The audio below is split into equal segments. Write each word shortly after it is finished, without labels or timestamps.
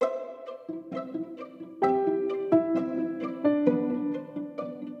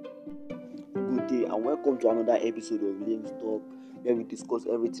Welcome to another episode of Links Talk, where we discuss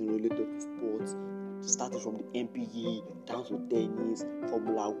everything related to sports, starting from the NBA down to tennis,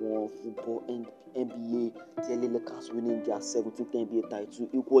 Formula One, football, and NBA. The LA Lakers winning their 17th NBA title,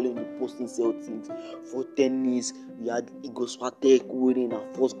 equaling the Boston Celtics. For tennis, we had Iga Swiatek winning her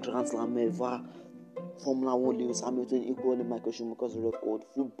first Grand Slam ever. Formula One, Lewis Hamilton equaling Michael Schumacher's record.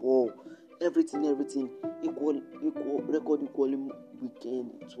 Football, everything equal record equaling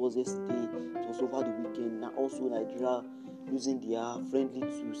weekend. It was yesterday, it was over the weekend. Now also Nigeria using their friendly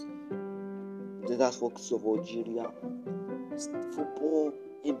tools, that's for of Algeria. Football,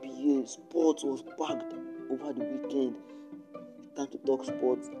 NBA, sports was packed over the weekend. Time to talk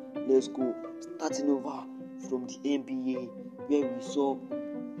sports. Let's go. Starting over from the NBA, where we saw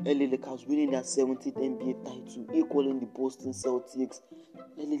LA Lakers winning their 17th NBA title, equaling the Boston Celtics.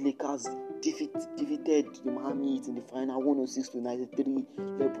 LA Lakers defeated the Miami Heat in the final 106-93.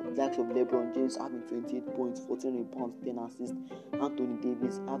 Likes of LeBron James having 28 points, 14 rebounds, 10 assists. Anthony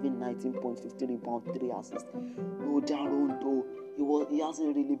Davis having 19 points, 15 rebounds, 3 assists. Rajon Rondo, he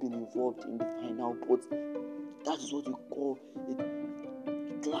hasn't really been involved in the final, but that is what you call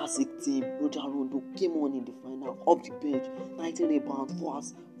a classic team. Rajon Rondo came on in the final off the bench, 19 rebounds,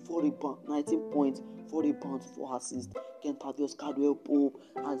 19 points, 4 rebounds, 4 assists. Kentavious Caldwell-Pope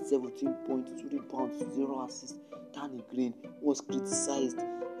had 17 points, 2 rebounds, 0 assists. Danny Green was criticized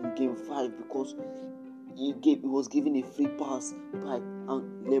in Game 5 because he was given a free pass by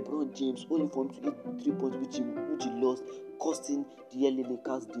LeBron James, only for him to hit 3 points, which he lost, costing the LA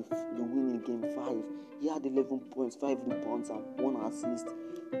Lakers the win in Game 5. He had 11 points, 5 rebounds, and 1 assist.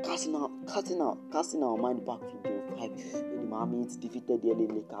 Casting our mind back to Game 5, when the Miami Heat defeated the LA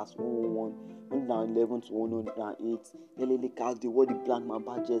Lakers 1-1, 111 to 108. The LA Lakers, they wore the black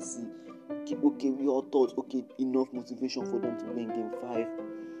Mamba jersey. Okay, we all thought, enough motivation for them to win Game 5.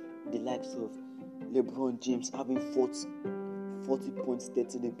 The likes of LeBron James having 40 points,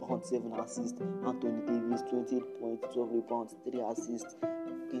 13 rebounds, 7 assists. Anthony Davis, 28 points, 12 rebounds, 3 assists.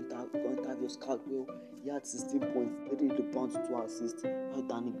 Kentavious Caldwell, he had 16 points, 3 rebounds, 2 assists. While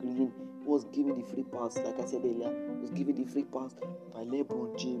Danny Green was given the free pass, like I said earlier, was given the free pass by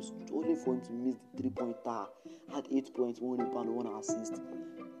LeBron James, only for him to miss the 3-pointer. Had 8 points, 1 rebound, 1 assist.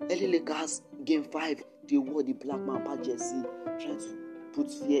 LA Lakers, Game 5, they wore the black Mamba jersey, trying to put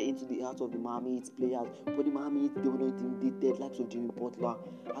fear into the heart of the Miami Heat players, but the Miami Heat, they were not intimidated. Likes of Jimmy Butler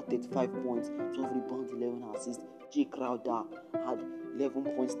had 35 points, 12 rebounds, 11 assists. Jay Crowder had 11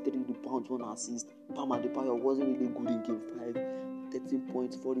 points, 3 rebounds, 1 assist. Bam Adebayo wasn't really good in Game 5, 13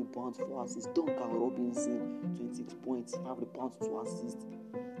 points, 4 rebounds, 4 assists. Duncan Robinson, 26 points, 5 rebounds, 2 assists.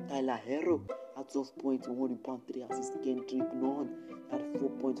 Tyler Herro had 12 points, 1 rebound, 3 assists. Kendrick Nunn had 4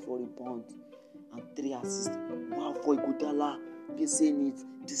 points, 4 rebounds, and 3 assists. Wow, for Iguodala, been saying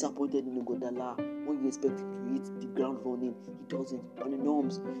it, disappointed in Iguodala. When you expect him to hit the ground running, he doesn't. On the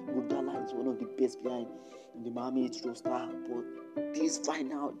norms, Iguodala is one of the best behind in the Miami Heat roster, but this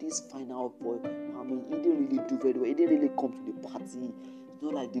final for Miami, he didn't really do very well. He didn't really come to the party. It's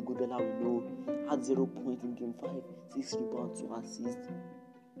not like the Iguodala we know. Had 0 points in Game 5, 6 rebounds, 2 assists.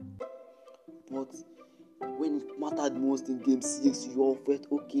 But when it mattered most in Game 6, you all felt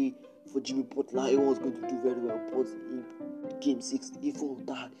okay for Jimmy Butler. He was going to do very well, but in Game 6, he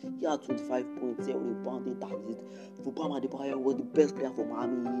faltered. He had 25 points, 0 rebounds, 8 assists. For Bam Adebayo was the best player for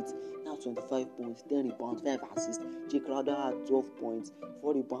Miami Heat. He had 25 points, 10 rebounds, 5 assists. Jay Crowder had 12 points,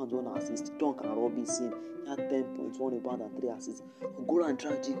 4 rebounds, 1 assist. Duncan Robinson, he had 10 points, 1 rebound, and 3 assists. For Goran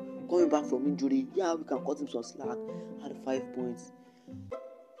Dragic, coming back from injury, we can cut him some slack, had 5 points.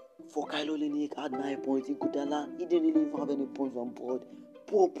 For Kylo Olynyk, had 9 points. Iguodala, he didn't really have any points on board.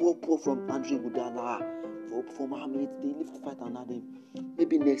 Poor from Andre Iguodala. For Miami, they live to fight another.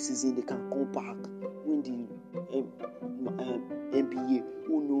 Maybe next season they can come back, win the NBA.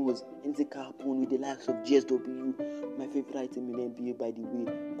 Who knows? Anything can happen with the likes of GSW, my favorite team in NBA, by the way,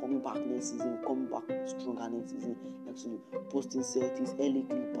 coming back next season, coming back stronger next season. Actually, Boston Celtics, LA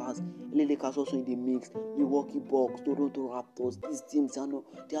Clippers, LA Lakers also in the mix. Milwaukee Bucks, Toronto Raptors. These teams they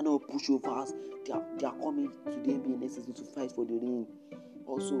are not pushovers. They are coming to the NBA next season to fight for the ring.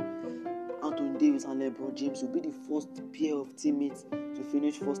 Also, Anthony Davis and LeBron James will be the first pair of teammates to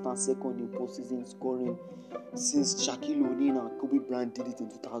finish first and second in postseason scoring since Shaquille O'Neal and Kobe Bryant did it in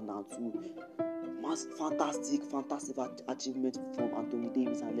 2002. Fantastic achievement from Anthony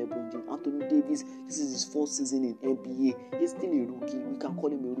Davis and LeBron James. Anthony Davis, this is his first season in NBA. He's still a rookie. We can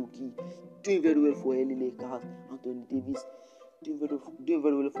call him a rookie. Doing very well for LA Lakers. Anthony Davis doing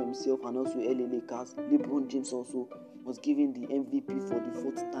very well for himself and also LA Lakers. LeBron James also was given the MVP for the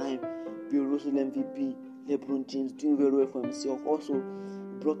 4th time. Bill Russell MVP. LeBron James doing very well for himself. Also,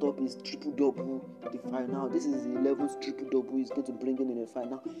 brought up his triple-double in the final. This is the 11th triple-double he's going to bring in the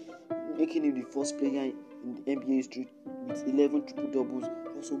final, making him the first player in the NBA history with 11 triple-doubles.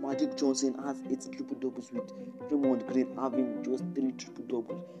 Also, Magic Johnson has 8 triple-doubles, with Draymond Green having just 3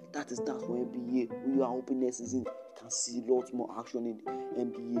 triple-doubles. That is that for NBA. When you are opening next season, you can see lots more action in the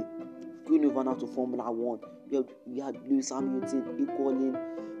NBA. Going over now to Formula 1, we had Lewis Hamilton equaling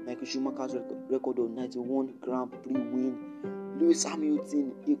Michael Schumacher's record of 91 Grand Prix win. Lewis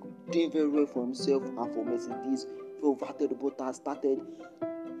Hamilton doing very well for himself and for Mercedes. Valtteri Bottas started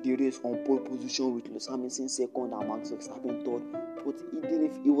the race on pole position with Lewis Hamilton second and Max Verstappen third, but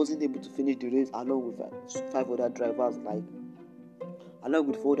he wasn't able to finish the race along with 4 other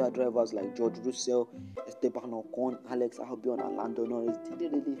drivers like George Russell, Esteban Ocon, Alex Albon, and Lando Norris. They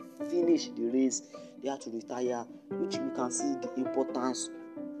didn't really finish the race. They had to retire, which we can see the importance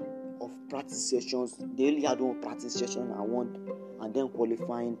of practice sessions. They only had 1 practice session and then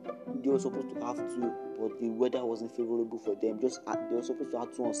qualifying. They were supposed to have 2, but the weather wasn't favorable for them. They were supposed to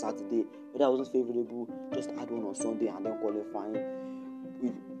have 2 on Saturday. Weather wasn't favorable. Just had 1 on Sunday and then qualifying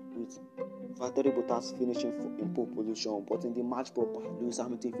with Valtteri Bottas finishing in pole position. But in the match proper, Lewis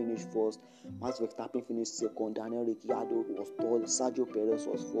Hamilton finished first, Max Verstappen finished second, Daniel Ricciardo was third, Sergio Perez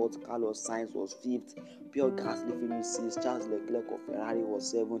was fourth, Carlos Sainz was fifth, Pierre Gasly finished sixth, Charles Leclerc of Ferrari was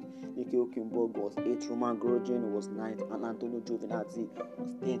seventh, Nicky Hülkenberg was eighth, Roman Grosjean was ninth, and Antonio Giovinazzi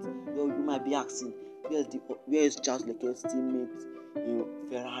was 10th. Well, you might be asking, where is Charles Leclerc's teammate in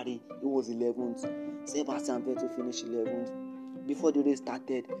Ferrari? He was 11th. Sebastian Vettel finished 11th. Before the race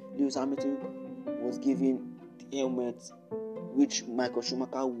started, Lewis Hamilton was given the helmet which Michael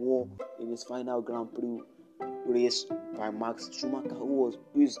Schumacher wore in his final Grand Prix race by Max Schumacher,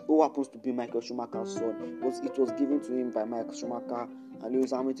 who happens to be Michael Schumacher's son. It was given to him by Michael Schumacher, and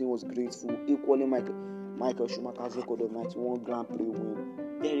Lewis Hamilton was grateful, equaling Michael Schumacher's record of 91 Grand Prix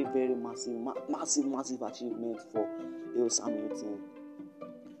win. Very, very massive achievement for Lewis Hamilton.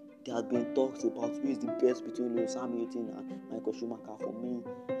 There had been talks about who is the best between Lewis Hamilton and Michael Schumacher. For me,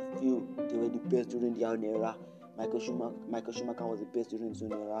 I feel they were the best during their own era. Michael Schumacher was the best during his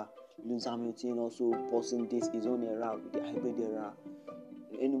own era. Lewis Hamilton also passing his own era with the hybrid era.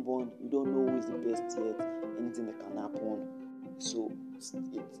 Anyone, we don't know who is the best yet. Anything that can happen. So it's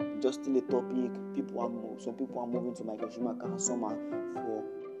just still a topic. Some people are moving to Michael Schumacher, some are for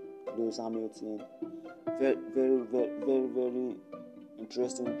Lewis Hamilton. Very, very, very, very, very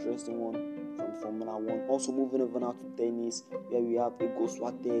interesting one from Formula 1. Also moving over now to tennis, where we have Iga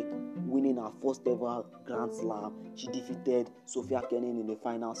Swiatek winning her first ever Grand Slam. She defeated Sofia Kenin in the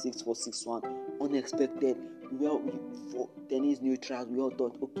final 6-4, 6-1. Unexpected. For tennis neutrals, we all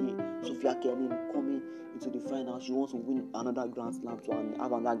thought, okay, Sofia Kenin coming into the final, she wants to win another Grand Slam to her name.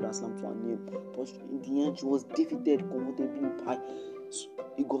 But in the end, she was defeated comfortably by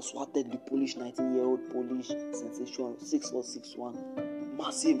Iga Swiatek, the Polish 19-year-old Polish sensation, 6-4, 6-1.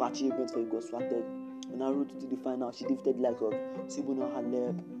 Massive achievement for Iga Swiatek. On her road to the final, she defeated the likes of Simona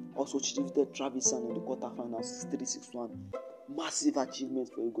Halep. Also, she defeated Travis Sand in the quarterfinals, 6-3, 6-1. Massive achievement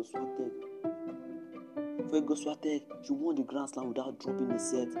for Iga Swiatek. She won the Grand Slam without dropping a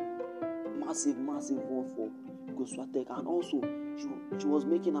set. Massive one for Iga Swiatek. And also, she was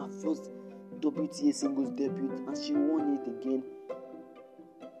making her first WTA singles debut, and she won it again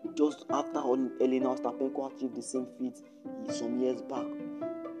just after Elena Ostapenko achieved the same feat some years back.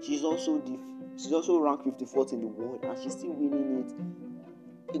 She's also ranked 54th in the world, and she's still winning it.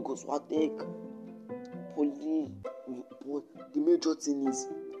 Iga Swiatek, but the major thing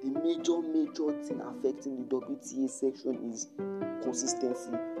affecting the WTA section is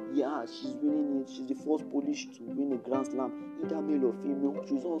consistency. Yeah, she's winning it. She's the first Polish to win a Grand Slam, either male or female.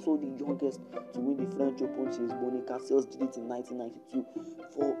 She's also the youngest to win the French Open since Monica Seles did it in 1992.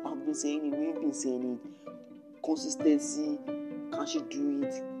 We've been saying it. Consistency, can she do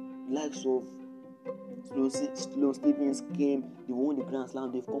it? Likes of Sloane Stephens came, they won the Grand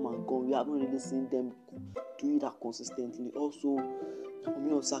Slam, they've come and gone. We haven't really seen them do it that consistently. Also,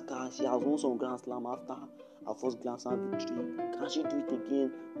 Naomi Osaka, she has won some Grand Slam after her first Grand Slam victory. Can she do it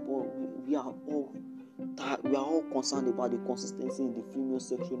again? But we are all concerned about the consistency in the female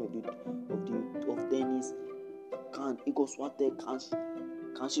section of tennis. Can Iga Swiatek,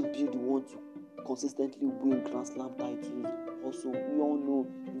 can she be the one to consistently win Grand Slam titles? Also, we all know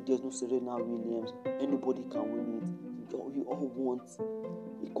if there's no Serena Williams, anybody can win it. We all want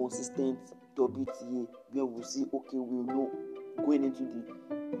a consistent WTA where we see, okay, we'll know going into the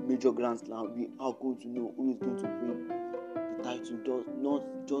major Grand Slam, we are going to know who is going to win the title. Not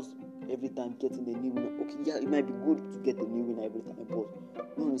just every time getting a new winner. Okay, yeah, it might be good to get a new winner every time, but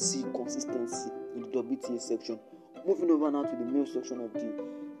we want to see consistency in the WTA section. Moving over now to the male section of the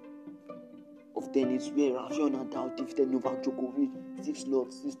of tennis where Rafael Nadal defeated Novak Djokovic 6-love,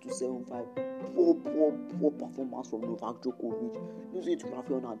 6-7-5. Poor performance from Novak Djokovic. Losing to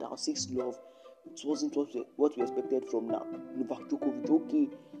Rafael Nadal 6-love. It wasn't what we expected from Novak Djokovic. Okay,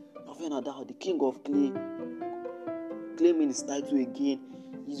 Rafael Nadal, the king of clay, claiming his title again.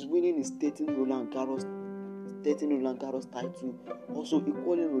 He's winning his 13th Roland Garros title. Also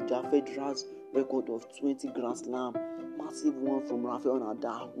equaling Roger Federer's record of 20 Grand Slam. Massive one from Rafael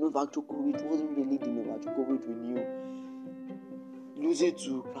Nadal. Novak Djokovic wasn't really the Novak Djokovic we knew. Losing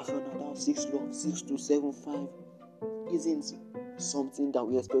to Rafael Nadal 6-love, 6-7-5 isn't something that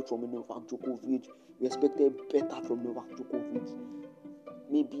we expect from Novak Djokovic. We expected better from Novak Djokovic.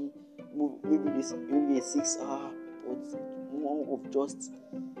 Maybe a 6 hour, but more of just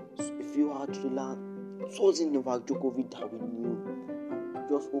a few hour thriller. It wasn't Novak Djokovic that we knew. I'm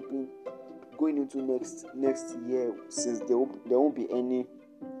just hoping going into next year, since there won't be any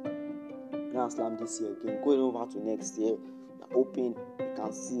Grand Slam this year again, going over to next year, we're hoping we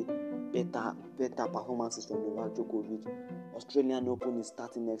can see better performances from Novak Djokovic. Australian Open is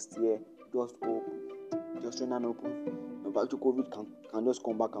starting next year. Just hope the Australian Open, Novak Djokovic can just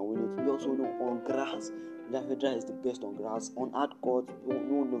come back and win it. We also know on grass, Roger Federer is the best on grass. On hard court, we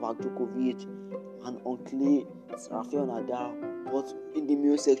know Novak Djokovic, and on clay, it's Rafael Nadal. But in the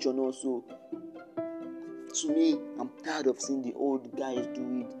male section also, to me, I'm tired of seeing the old guys do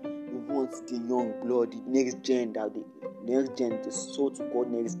it. We want the young blood, the next gen, the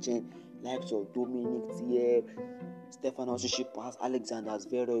so-called next gen, likes of Dominic Thiem, Stefanos Tsitsipas, Alexander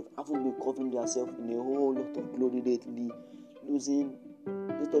Zverev, haven't been covering themselves in a whole lot of glory lately. Losing,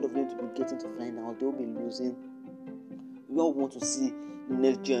 instead of them to be getting to final, they'll be losing. We all want to see the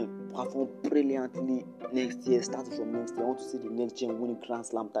next gen perform brilliantly next year, starting from next year. I want to see the next gen winning Grand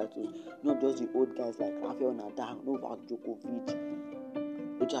Slam titles, not just the old guys like Rafael Nadal, Novak Djokovic,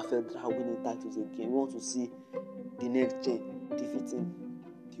 Roger Federer winning titles again. We want to see the next gen defeating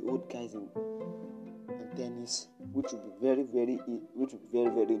the old guys in tennis, which will be very,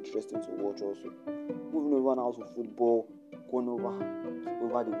 very interesting to watch also. Moving over now to football, going over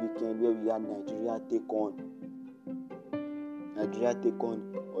the weekend where we had Nigeria take on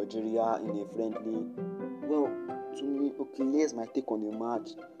Algeria in a friendly. Well, to me, okay, here's my take on the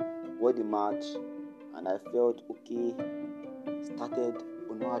match. What the match, and I felt okay. Started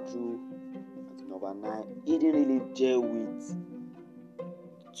Onuachu at number 9. He didn't really gel with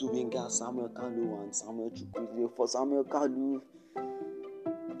two wingers, Samuel Kalu and Samuel Chukwueze. For Samuel Kalu,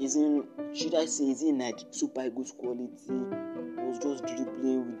 is in Super Eagles quality. He was just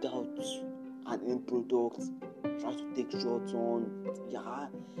dribbling without an end product, trying to take shots on. Yeah,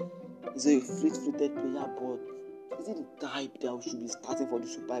 he's a fleet-footed player, but is he the type that should be starting for the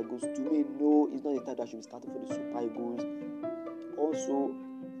Super Eagles? To me, no, he's not the type that should be starting for the Super Eagles. Also,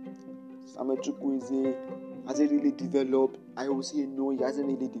 Samuel Chukwueze hasn't really developed. I will say no, he hasn't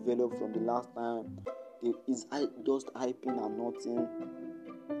really developed from the last time. He's just hyping and nothing.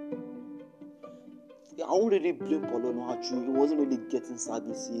 I won't really blame Paulo Onuachu. He wasn't really getting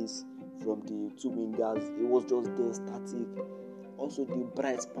services from the two wingers. He was just there static. Also, the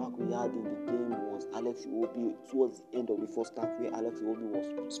bright spark we had in the game was Alex Iwobi towards the end of the first half, where Alex Iwobi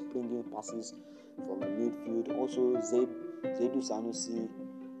was springing passes from the midfield. Also, Zaidu Sanusi,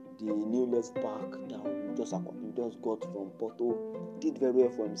 the new left back that we just got from Porto, did very well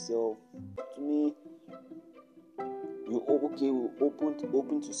for himself. To me, we're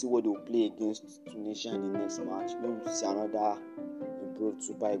open to see what they'll play against Tunisia in the next match. Maybe to see another improved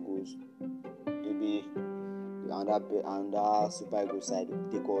Super Eagles. Maybe another Super Eagles side will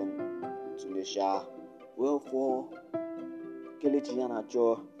take on Tunisia. Well, for Kelechi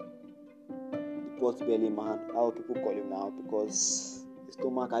Iheanacho, the pot belly man, how people call him now, because his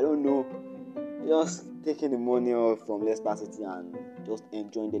stomach, I don't know, just taking the money off from Leicester City and just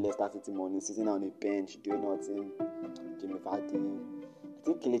enjoying the Leicester City money, sitting on a bench, doing nothing. Jimmy Vardy, I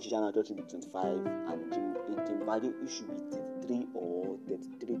think Kelechi Iheanacho should be 25 and Jimmy Vardy should be 33 or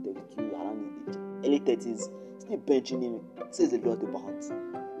 33, 32, around the early 30s. Still benching him says a lot about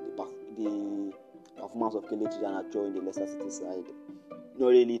the performance of Kelechi Iheanacho in the Leicester City side. Not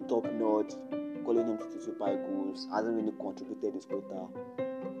really top notch, calling him to Super Eagles, hasn't really contributed his quota.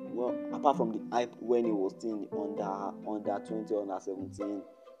 Well, apart from the hype when he was still under 20, under 17,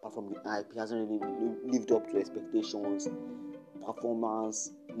 apart from the hype, he hasn't really lived up to expectations.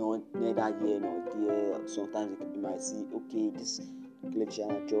 Performance, neither here nor there. Sometimes you might see, okay, this Kelechi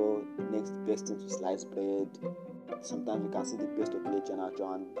Iheanacho, next best thing to slice bread. Sometimes you can see the best of Kelechi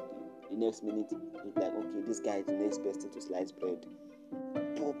Iheanacho, and the next minute it's like, okay, this guy is the next best thing to slice bread.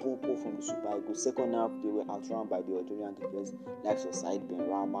 Poor from the Super Eagles. Second half, they were outrun by the Algerian defense, like Said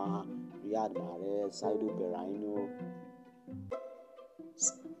Benrahma, Riyad Mahrez, Saido Berahino.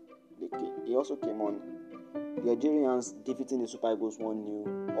 He also came on. The Algerians defeating the Super Eagles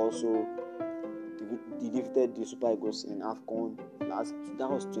 1-0. Also, they defeated the Super Eagles in AFCON that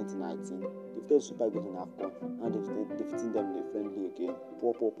was 2019. Defeated the Super Eagles in AFCON, and defeating them in the friendly again.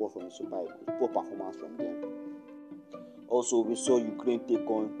 Poor from the Super Eagles. Poor performance from them. Also, we saw Ukraine take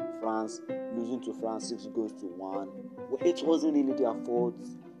on France, losing to France 6-1. Well, it wasn't really their fault.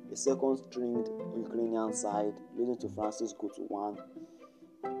 A second-stringed Ukrainian side losing to France 6-1.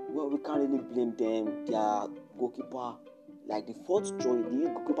 Well, we can't really blame them. Their goalkeeper, like the fourth choice, the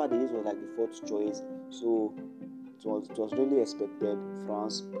goalkeeper they used was like the fourth choice. So it was really expected.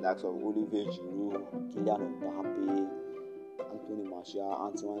 France, likes of Olivier Giroud, Kylian Mbappe, Anthony Martial,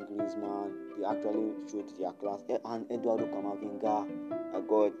 Antoine Griezmann, they actually showed their class. And Eduardo Camavinga, my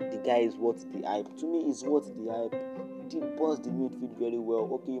God, the guy is worth the hype. To me, he's worth the hype. He did bust the midfield very well.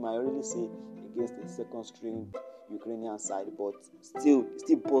 Okay, you might really say against the second-string Ukrainian side, but still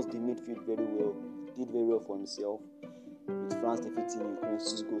bust the midfield very well. Did very well for himself. With France defeating Ukraine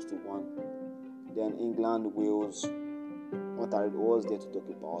 6-1. Then England, Wales. What was there to talk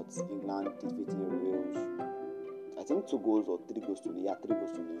about? England defeating Wales. I think 2 goals or 3 goals to nil. Yeah, 3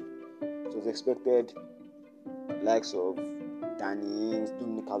 goals to nil. It was expected. Likes of Danny Ings,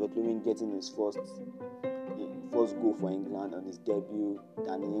 Dominic Calvert-Lewin getting his first goal for England on his debut.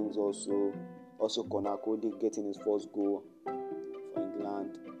 Danny Ings also Conor Cody getting his first goal for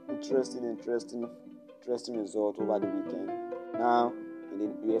England. Interesting result over the weekend. Now in the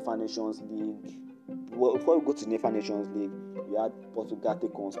UEFA Nations League. Well, before we go to the UEFA Nations League, we had Portugal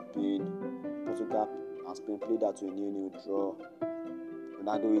take on Spain. Portugal and Spain played out to a 0-0 draw.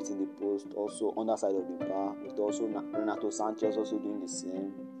 Ronaldo hit in the post, also underside of the bar, with also Renato Sanchez also doing the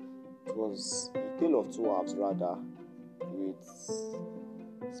same. It was a tale of two halves rather, with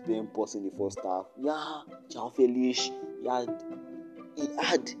Spain passing the first half. Yeah, João Felix, he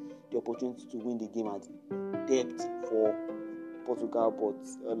had the opportunity to win the game at depth for Portugal,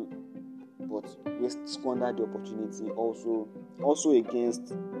 but we squandered the opportunity. Also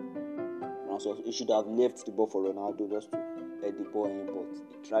against France, he should have left the ball for Ronaldo just to let the ball in, but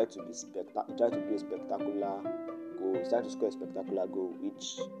he tried to be a spectacular goal. He tried to score a spectacular goal,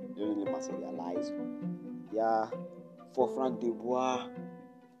 which didn't really materialize. Yeah, for Frank de Boer,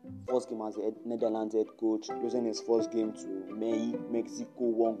 first game as the Netherlands head coach, losing his first game to Mexico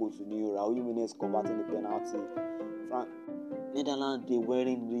 1-0. Raul Jimenez converting the penalty. Netherlands, they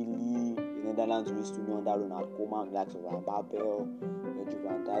weren't really the Netherlands used to know under Ronald Koeman, like Ryan Babel, Virgil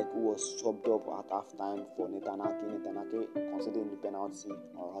van Dijk, who was chopped up at halftime for Netanyahu. Netanyahu considering the penalty,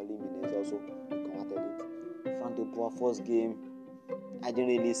 or Raul Jimenez also converted it. Frank de Boer, first game, I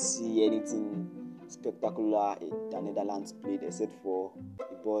didn't really see anything spectacular the Netherlands played, except for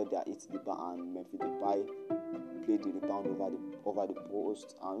the ball that hit the bar and Memphis Depay played the rebound over the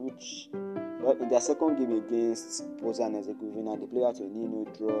post, and which, well, in their second game against Bosnia and Herzegovina, they played out a 0-0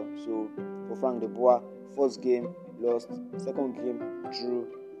 draw. So for Frank de Boer, first game lost, second game drew.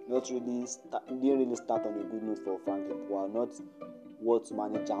 Didn't really start on a good note for Frank de Boer. Not what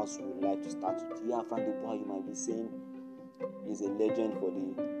managers would like to start with. Yeah, Frank de Boer, you might be saying, is a legend for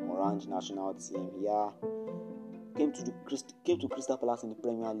the Orange national team. Yeah, came to Crystal Palace in the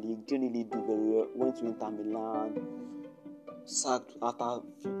Premier League. Didn't really do very well. Went to Inter Milan. Sacked after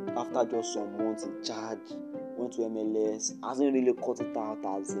just some months in charge. Went to MLS. Hasn't really cut it out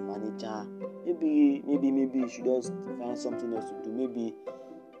as a manager. Maybe he should just find something else to do. Maybe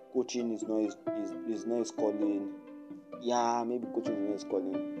coaching is not his calling. Yeah, maybe coaching is not his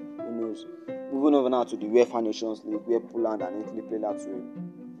calling. Who knows? Moving over now to the UEFA Nations League, where Poland and Italy played out to a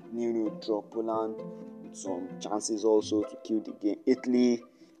 0-0 draw. Poland with some chances also to kill the game. Italy,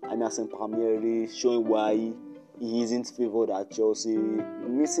 Emerson Palmieri showing why he isn't favoured at Chelsea,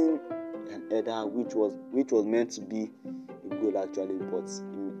 missing an header which was meant to be a goal actually, but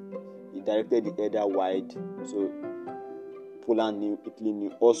he directed the header wide. So Poland knew, Italy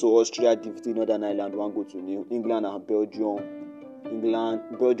knew. Also Austria defeated Northern Ireland 1-0. England and Belgium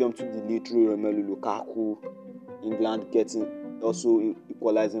took the lead through Romelu Lukaku. England also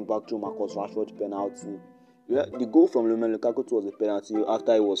equalizing back through Marcus Rashford penalty. Yeah, the goal from Romelu Lukaku was a penalty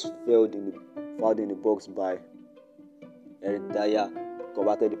after he was fouled in the box by Eric Dyer.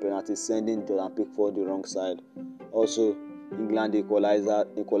 Converted the penalty, sending Jordan Pickford the wrong side. Also, England equalized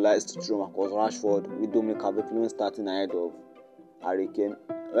through Marcus Rashford, with Dominic Calvert-Lewin starting ahead of Harry Kane.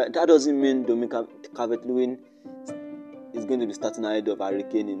 That doesn't mean Dominic Calvert-Lewin is going to be starting ahead of Harry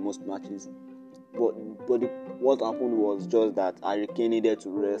Kane in most matches. But what happened was just that Harry Kane needed to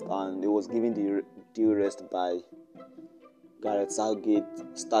rest, and he was given the due rest by Gareth Southgate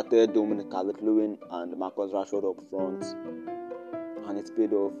started Dominic Calvert-Lewin and Marcus Rashford up front, and it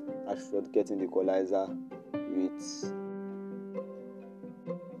paid off. Rashford getting the equalizer with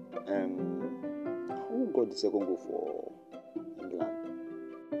who got the second goal for England?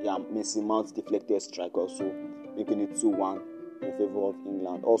 Yeah, Mason Mount deflected strike also, making it 2-1 in favour of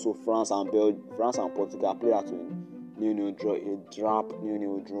England. Also, France and Portugal played at a 0-0 draw, a drab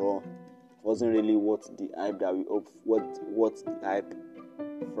 0-0 draw. Wasn't really what the hype that we hoped. What the hype?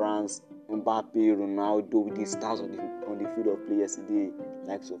 France, Mbappe, Ronaldo, with the stars on the field of play yesterday,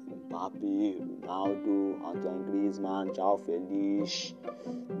 likes of Mbappe, Ronaldo, Antoine Griezmann, João Felix,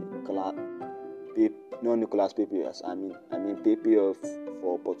 Nicolas Pepe. Yes, I mean Pepe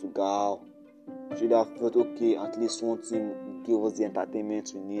for Portugal. Should have felt okay. At least one team gave us the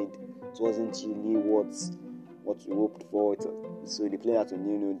entertainment we need. It wasn't really what we hoped for. So they played at a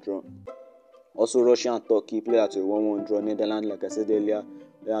 0-0 draw. Also, Russia and Turkey played at a 1-1 draw. Netherlands, like I said earlier,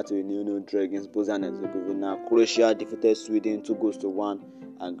 played at a 0-0 draw against Bosnia and Herzegovina. Croatia defeated Sweden 2-1,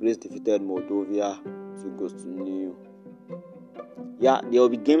 and Greece defeated Moldova 2-0. Yeah, there will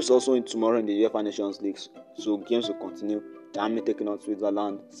be games also tomorrow in the UEFA Nations League. So games will continue. Germany taking on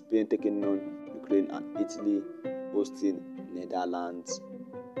Switzerland, Spain taking on Ukraine, and Italy hosting Netherlands.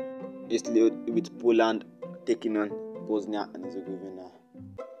 Italy with Poland taking on Bosnia and Herzegovina.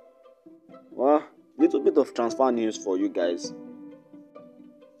 Well, little bit of transfer news for you guys.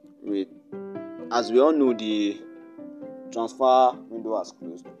 As we all know, the transfer window has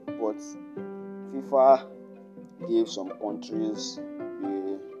closed, but FIFA gave some countries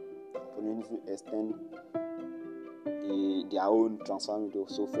the opportunity to extend their own transfer window.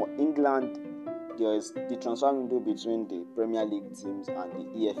 So for England, there is the transfer window between the Premier League teams and the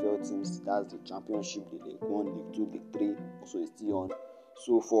EFL teams. That's the Championship, the League 1, League 2, League 3. Also, it's still on.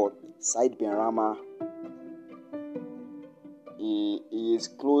 So for Said Benrahma, he is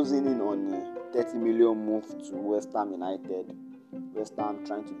closing in on a 30 million move to West Ham United. West Ham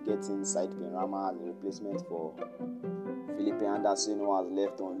trying to get in Said Benrahma as a replacement for Felipe Anderson, who has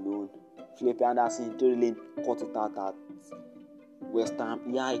left on loan. Felipe Anderson totally cut it out at West Ham.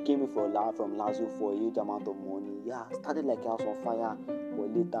 Yeah, he came in from Lazio for a huge amount of money. Yeah, started like a house on fire, but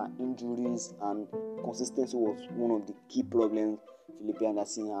later injuries and consistency was one of the key problems Felipe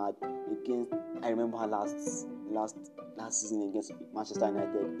Anderson had. I remember last season against Manchester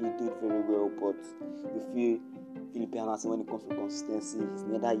United, he did very well, but you feel Felipe Anderson, when it comes to consistency, he's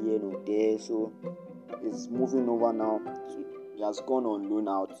neither here nor there. So he's moving over now. So he has gone on loan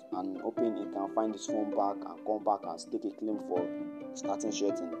out and hoping he can find his form back and come back and stake a claim for starting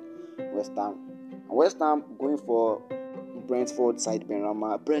shirt in West Ham. And West Ham going for Brentford Said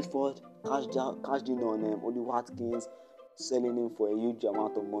Benrahma. Brentford cashed in on Oli Watkins, selling him for a huge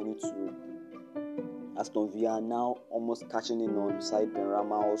amount of money to Aston Villa, now almost cashing in on Said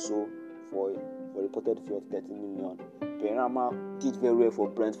Benrahma also for a reported fee of 30 million. Benrahma did very well for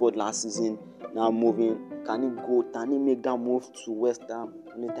Brentford last season. Now moving, can he make that move to West Ham?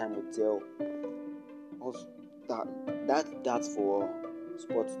 Only time will tell. Also, that's for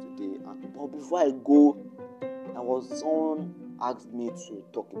sports today. But before I go, someone asked me to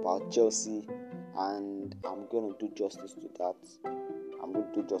talk about Chelsea, and I'm going to do justice to that.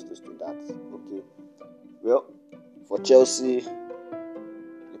 Okay. Well, for Chelsea,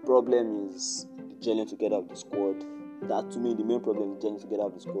 the problem is the gelling together of the squad. That, to me, the main problem is gelling together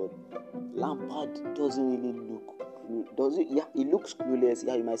of the squad. Lampard doesn't really look, does it? Yeah, he looks clueless.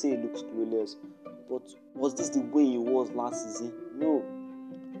 Yeah, you might say he looks clueless. But was this the way he was last season? No.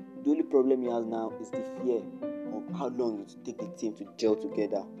 The only problem he has now is the fear of how long it will take the team to gel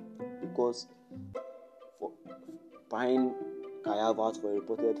together. Because for buying Kai Havertz for a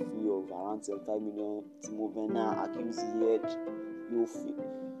reported fee of around 75 million, Timo Werner, Hakim Ziyech,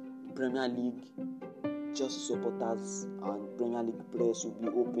 Premier League, Chelsea supporters and Premier League press will be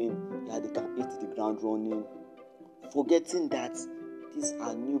open. Yeah, they can hit the ground running. Forgetting that these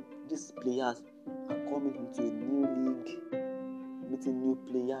players are coming into a new league, meeting new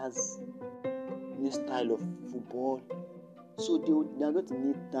players, new style of football. So they are going to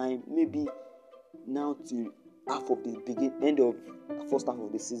need time, maybe now till end of first half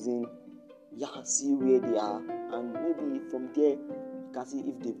of the season. Yeah, see where they are, and maybe from there you can see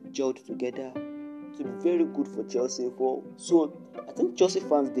if they've gelled together. To be very good for Chelsea. So I think Chelsea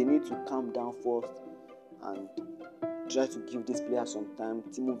fans, they need to calm down first and try to give this player some time.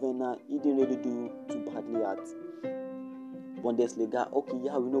 Timo Werner, he didn't really do too badly at Bundesliga. Okay,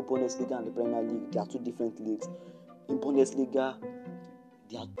 yeah, we know Bundesliga and the Premier League, they are two different leagues. In Bundesliga,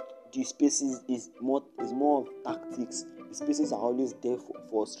 the spaces is more of tactics. The spaces are always there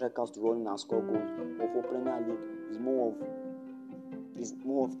for strikers to run in and score goals. But for Premier League, it's more of It's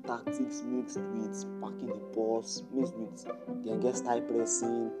more of tactics mixed with packing the boss, mixed with the against style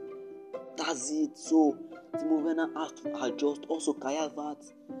pressing. That's it. So Timo Werner has to adjust. Also, Kai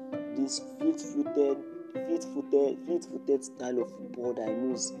Havertz, this fleet-footed style of football that he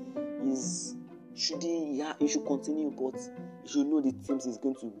knows is he should continue, but he should know the teams he's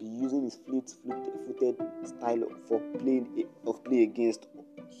going to be using his fleet-footed style of play against.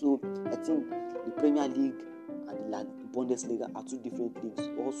 So I think the Premier League and the Bundesliga are two different leagues.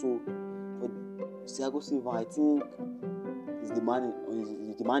 Also, for Thiago Silva, I think he's the man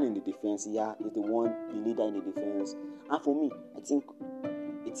in the defense. Yeah, he's the leader in the defense. And for me, I think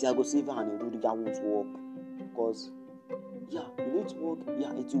Thiago Silva and Rudiger won't work because it will work.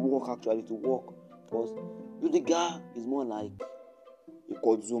 It will work actually. It will work because Rudiger is more like a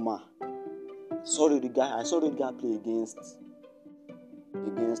Kozuma. I saw Rudiger play against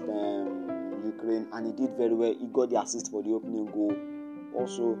Ukraine, and he did very well. He got the assist for the opening goal.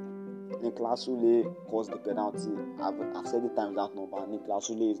 Also, Niklas Sule caused the penalty. I've said it times that number. Niklas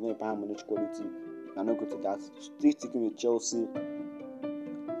Sule is not a Bayern Munich quality. I'm not going to that. Still sticking with Chelsea.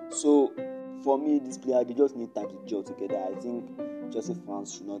 So, for me, this player, they just need time to gel together. I think Chelsea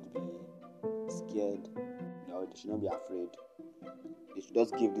fans should not be scared. No, they should not be afraid. They should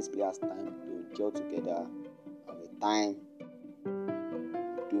just give these players time to gel together. And with time,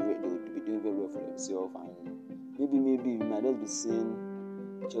 they will be doing very well for themselves. And maybe we might just be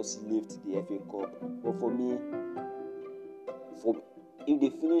seeing Chelsea lift the FA Cup. But for me, if they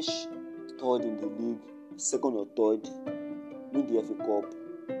finish third in the league, second or third, win the FA Cup,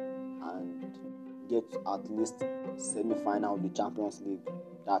 and get at least semi-final of the Champions League,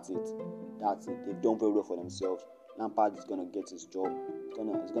 that's it. They've done very well for themselves. Lampard is gonna get his job.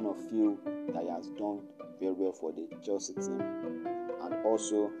 He's gonna feel that he has done very well for the Chelsea team. And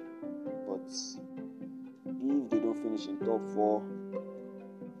also, but if they don't finish in top 4,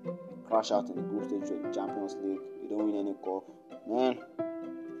 crash out in the group stage of the Champions League, they don't win any cup, man,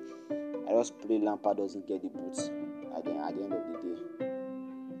 I just pray Lampard doesn't get the boots at the end of the day.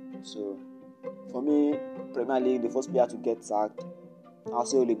 So, for me, Premier League, the first player to get sacked, I'll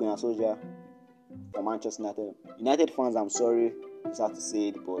say Ole Gunnar Solskjaer for Manchester United. United fans, I'm sorry, just have to say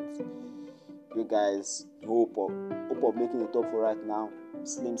it, but you guys, hope of making the top 4 right now,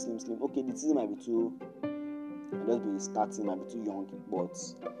 slim. Okay, the season might be too, might just be starting, might be too young, but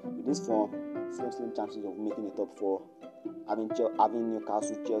with this form, slim chances of making the top 4. Having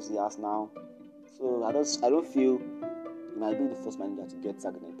Newcastle, Chelsea, Arsenal. So I don't feel he might be the first manager to get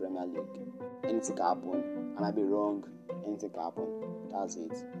sacked in the Premier League. Anything can happen. I might be wrong. Anything can happen. That's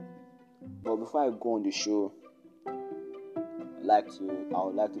it. But before I go on the show, I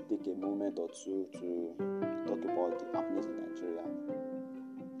would like to take a moment or two to talk about the happenings in Nigeria.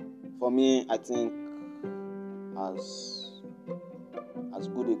 For me, I think as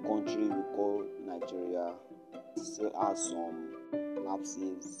good a country we call Nigeria, still has some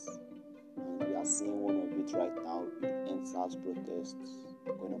lapses, and we are seeing one of it right now with EndSARS protests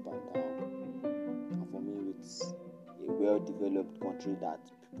going up and down. And for me, with a well-developed country that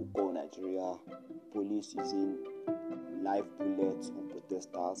people call Nigeria, police using live bullets on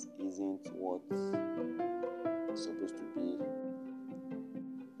protesters isn't what it's supposed to be.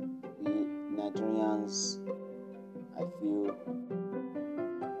 We Nigerians, I feel,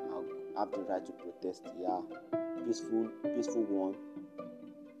 have the right to protest. Peaceful one.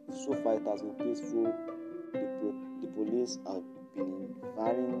 So far it has been peaceful. The police have been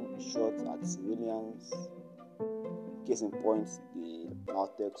firing shots at civilians. Case in point, the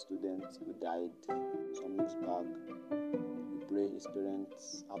Lautech student who died some weeks back. We pray his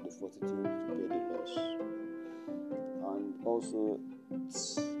parents have the fortitude to pay the loss. And also,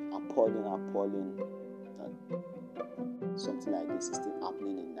 it's appalling that something like this is still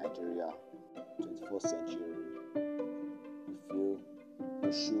happening in Nigeria, 21st century. We feel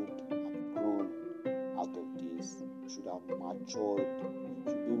we should have grown out of this. We should have be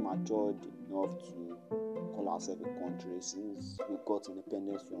matured enough to call ourselves a country. Since we got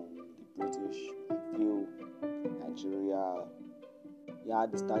independence from the British, I feel Nigeria,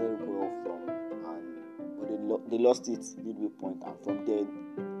 they started well but they lost it midway point, and from there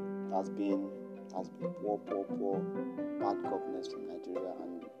it has been poor bad governance from Nigeria,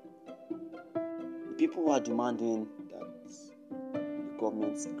 and the people who are demanding that the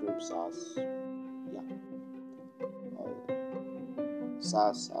government scrape SARS.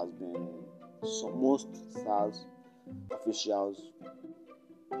 SARS has been, most SARS officials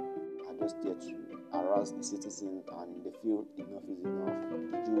are just there to harass the citizens, and they feel enough is enough.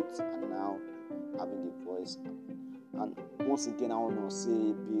 The youths are now having the voice. And once again, I want to say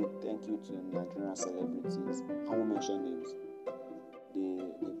a big thank you to Nigerian celebrities. I won't mention names.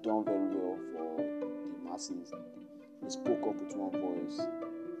 they've done very well for the masses. They spoke up with one voice.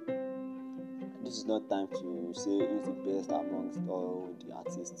 This is not time to say who's the best amongst all the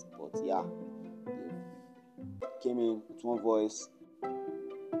artists, but yeah, they came in with one voice.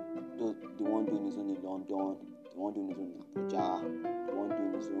 The one doing his own in London, the one doing his own in Abuja, the one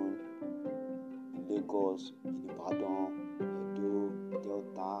doing his own in Lagos, in Ibadan, Edo,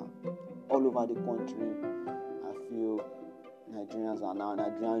 Delta, all over the country. I feel Nigerian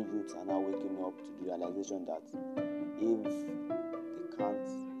youths are now waking up to the realization that if they can't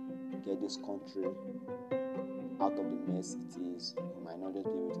get this country out of the mess it is, we might not just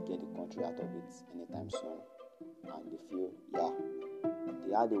be able to get the country out of it anytime soon. And they feel,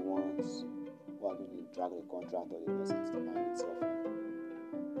 they are the ones who are going to drag the country out of the mess it's find itself in.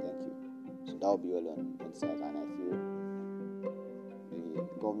 Thank you. So that will be all on themselves, and I feel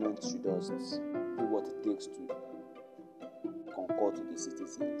the government should just do what it takes to concord to the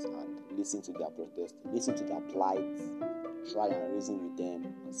citizens and listen to their protest, listen to their plight, try and reason with them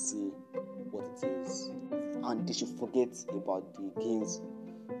and see what it is. And they should forget about the gains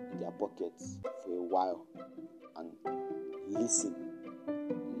in their pockets for a while and listen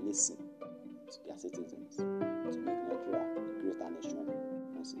to their citizens to make Nigeria a greater nation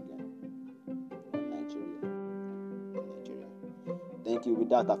once again. Nigeria. Thank you. With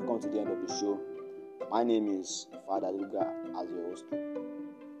that, I've come to the end of the show. My name is Father Luga as your host.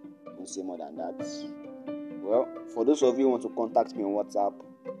 Don't say more than that. Well, for those of you who want to contact me on WhatsApp,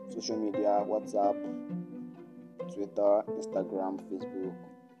 social media, WhatsApp, Twitter, Instagram, Facebook,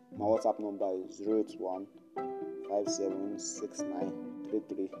 my WhatsApp number is 081 5769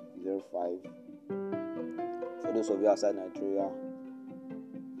 3305. For those of you outside Nigeria,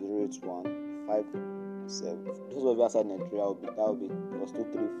 081 57. Those of you outside Nigeria will be plus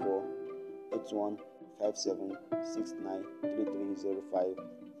 234 81 5769 3305.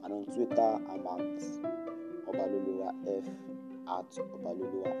 And on Twitter, I'm at Obaloluwa F, at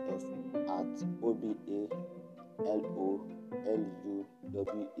Obaloluwa F, at OBALOLUWA,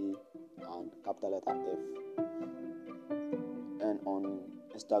 and capital letter F. And on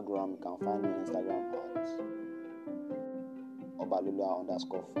Instagram, you can find me on Instagram at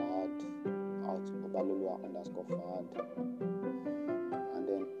Obaloluwa_Fahad, at Obaloluwa_Fahad. And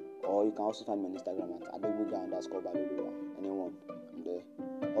then, or you can also find me on Instagram at Adegbuga_Obaloluwa. Anyone, I'm there.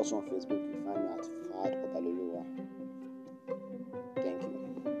 Also on Facebook, you find me at Fahad Obaloluwa. Thank you.